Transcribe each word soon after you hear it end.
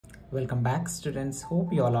Welcome back, students.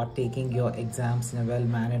 Hope you all are taking your exams in a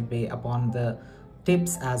well-mannered way upon the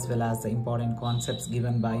tips as well as the important concepts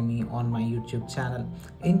given by me on my YouTube channel.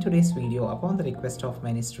 In today's video, upon the request of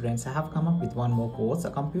many students, I have come up with one more course,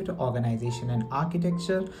 a computer organization and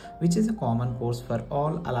architecture, which is a common course for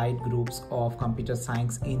all allied groups of computer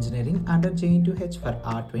science engineering under Jntuh for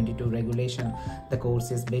R22 regulation. The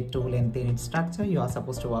course is bit too lengthy in its structure. You are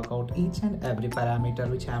supposed to work out each and every parameter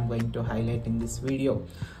which I am going to highlight in this video.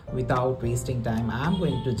 Without wasting time, I am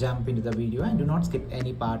going to jump into the video, and do not skip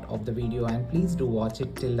any part of the video, and please do watch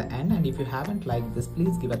it till the end. And if you haven't liked this,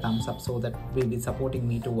 please give a thumbs up so that will be supporting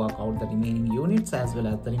me to work out the remaining units as well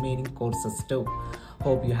as the remaining courses too.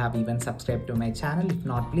 Hope you have even subscribed to my channel. If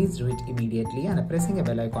not, please do it immediately, and pressing a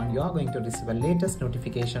bell icon you are going to receive the latest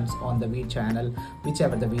notifications on the channel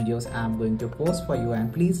whichever the videos I am going to post for you.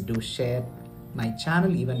 And please do share my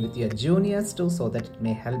channel even with your juniors too, so that it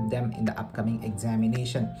may help them in the upcoming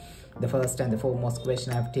examination. The first and the foremost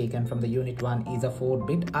question I have taken from the unit 1 is a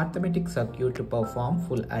 4-bit arithmetic circuit to perform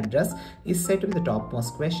full address is said to be the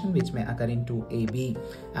topmost question, which may occur in 2AB,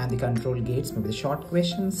 and the control gates may be the short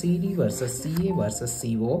question, CD versus CA versus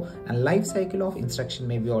CO, and life cycle of instruction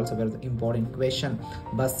may be also very important question.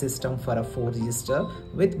 Bus system for a 4-register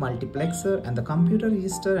with multiplexer and the computer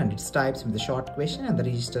register and its types with the short question, and the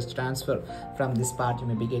registers transfer. From this part you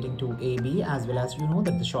may be getting 2AB, as well as you know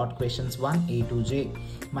that the short questions 1A to J,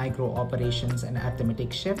 micro operations and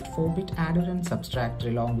arithmetic shift, 4-bit adder and subtractor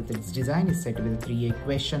along with its design is said to be the 3A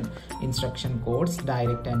question. Instruction codes,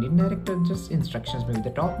 direct and indirect address instructions may be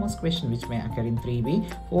the topmost question, which may occur in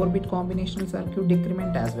 3B. 4-bit combinational circuit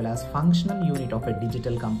decrement as well as functional unit of a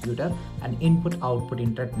digital computer, and input-output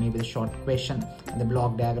interrupt may be the short question, and the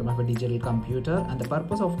block diagram of a digital computer, and the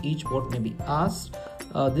purpose of each port may be asked.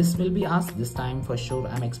 This will be asked this time for sure.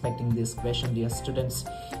 I'm expecting this question, dear students.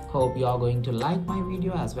 Hope you are going to like my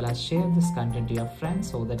video as well as share this content to your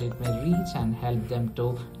friends so that it may reach and help them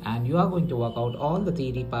too. And you are going to work out all the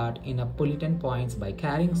theory part in a bulletin points by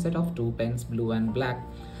carrying a set of 2 pens, blue and black.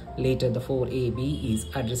 Later, the 4AB is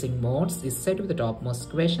addressing modes is said to be the topmost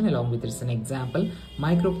question, along with its an example,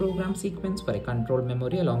 microprogram sequence for a control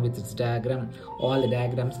memory along with its diagram. All the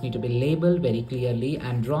diagrams need to be labeled very clearly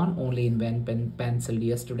and drawn only in pen pencil,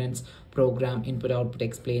 dear students. Program input output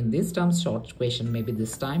explain these terms. Short question maybe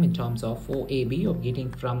this time in terms of 4AB of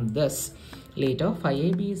getting from this. Later,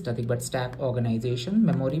 5AB is nothing but stack organization,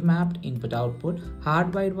 memory mapped input output,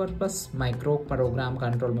 hardwired work bus, micro program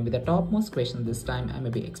control may be the topmost question this time. I may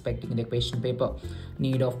be expecting in the question paper.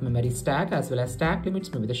 Need of memory stack as well as stack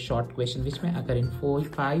limits may be the short question, which may occur in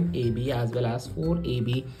 5AB as well as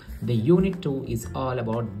 4AB. The unit 2 is all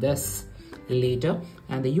about this. Later,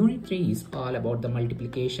 and the unit 3 is all about the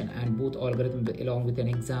multiplication and both algorithm along with an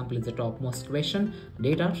example is the topmost question.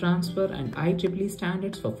 Data transfer and IEEE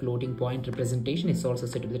standards for floating point representation is also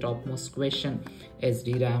said to be the topmost question.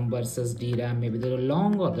 SDRAM versus DRAM may be the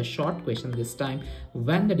long or the short question this time.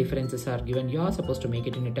 When the differences are given, you are supposed to make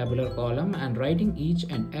it in a tabular column and writing each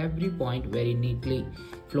and every point very neatly.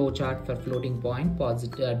 Flowchart for floating point,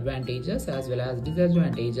 positive advantages as well as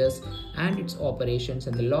disadvantages and its operations,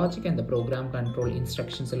 and the logic and the program control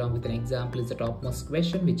instructions along with an example is the topmost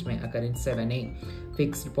question, which may occur in 7A.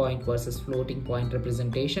 Fixed point versus floating point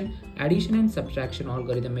representation, addition and subtraction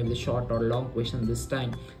algorithm may be the short or long question this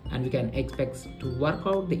time, and we can expect to work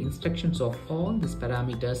out the instructions of all these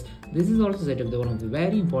parameters. This is also said to be one of the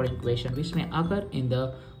very important question which may occur in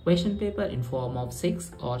the question paper in form of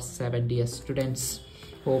 6 or 7, dear students.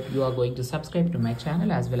 Hope you are going to subscribe to my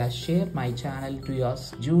channel as well as share my channel to your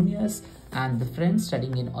juniors and the friends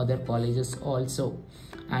studying in other colleges also.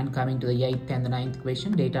 And coming to the 8th and the 9th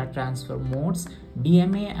question, data transfer modes,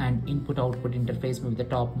 DMA and input-output interface may be the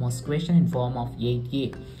topmost question in form of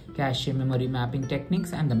 8A. Cache memory mapping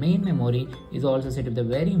techniques, and the main memory is also said to be the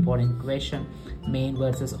very important question. Main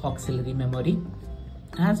versus auxiliary memory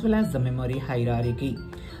as well as the memory hierarchy.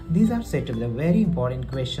 These are said to be the very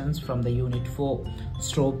important questions from the unit 4.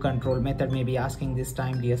 Strobe control method may be asking this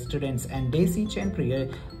time, dear students, and daisy chain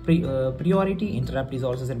priority interrupt is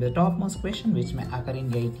also said to be the topmost question, which may occur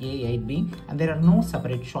in 8A, 8B, and there are no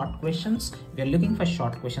separate short questions. If you are looking for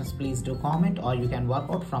short questions, please do comment, or you can work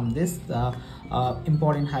out from this the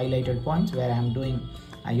important highlighted points where I am doing.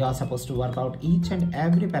 You are supposed to work out each and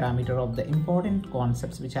every parameter of the important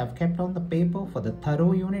concepts which I have kept on the paper for the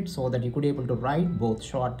thorough unit, so that you could be able to write both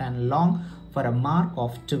short and long for a mark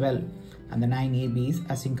of 12. And the 9AB is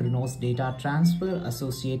asynchronous data transfer,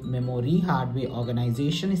 associate memory, hardware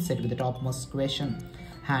organization is said to be the topmost question.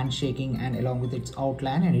 handshaking and along with its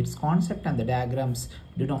outline and its concept and the diagrams.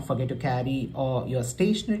 Do not forget to carry your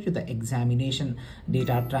stationery to the examination.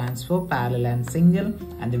 Data transfer, parallel and single,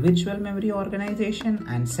 and the virtual memory organization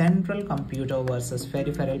and central computer versus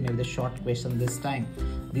peripheral may be the short question this time.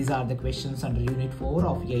 These are the questions under Unit 4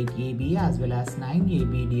 of 8AB as well as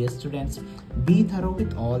 9AB. Dear students, be thorough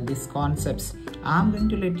with all these concepts. I'm going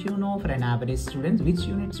to let you know for an average student which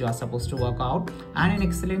units you are supposed to work out, and an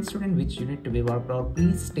excellent student which unit to be worked out.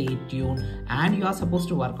 Please stay tuned, and you are supposed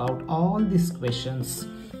to work out all these questions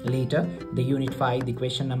later. The Unit 5, the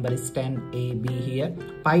question number is 10AB here.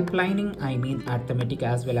 Pipelining, I mean arithmetic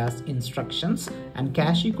as well as instructions, and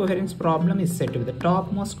cache coherence problem is set to be the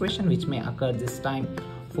topmost question which may occur this time.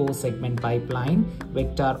 4-segment pipeline,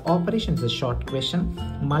 vector operations, a short question.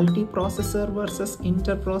 Multiprocessor versus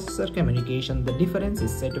interprocessor communication, the difference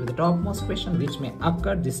is set to be the topmost question which may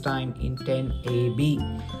occur this time in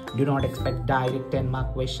 10AB. Do not expect direct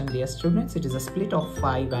 10-mark question, dear students. It is a split of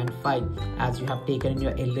 5 and 5 as you have taken in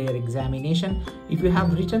your earlier examination. If you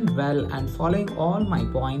have written well and following all my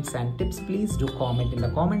points and tips, please do comment in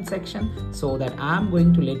the comment section so that I am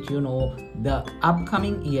going to let you know the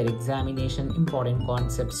upcoming year examination important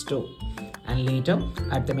concepts too. And later,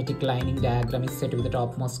 arithmetic lining diagram is set to be the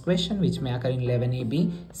topmost question which may occur in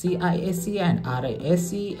 11AB. CISE and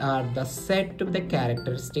RISE are the set to be the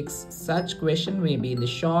characteristics. Such question may be in the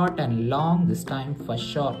short and long this time for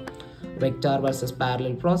sure. Vector versus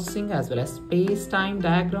parallel processing as well as space-time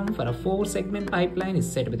diagram for a 4-segment pipeline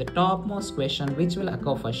is set to be the topmost question which will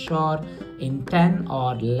occur for sure in 10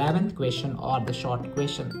 or 11th question or the short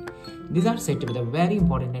question. These are said to be the very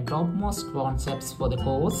important and topmost concepts for the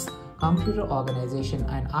course Computer Organization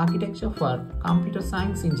and Architecture for Computer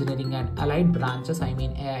Science, Engineering and Allied Branches, I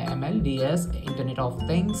mean AIML, DS, Internet of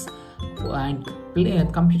Things and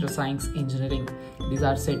Computer Science Engineering. These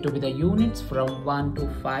are said to be the units from 1 to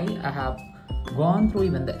 5. I have gone through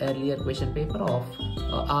even the earlier question paper of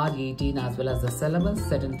R18 as well as the syllabus.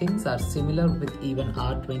 Certain things are similar with even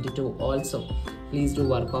R22 also. Please do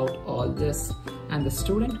work out all this. And the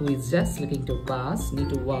student who is just looking to pass need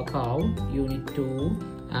to work out Unit 2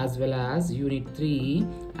 as well as Unit 3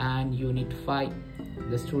 and Unit 5.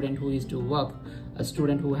 The student who is to work, a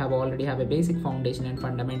student who already have a basic foundation and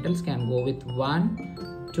fundamentals can go with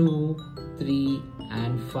 1, 2, 3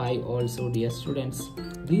 and 5 also, dear students.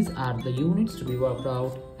 These are the units to be worked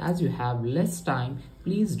out. As you have less time,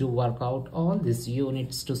 please do work out all these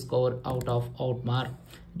units to score out of mark.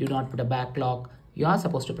 Do not put a backlog. You are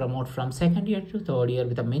supposed to promote from 2nd year to 3rd year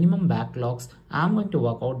with a minimum backlogs. I am going to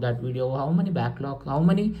work out that video, how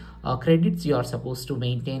many credits you are supposed to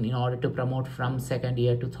maintain in order to promote from 2nd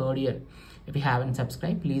year to 3rd year. If you haven't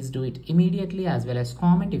subscribed, please do it immediately as well as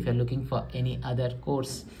comment if you are looking for any other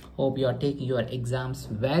course. Hope you are taking your exams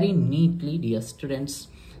very neatly, dear students.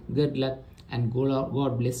 Good luck and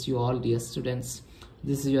God bless you all, dear students.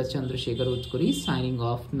 This is your Jntuh R22 signing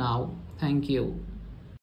off now. Thank you.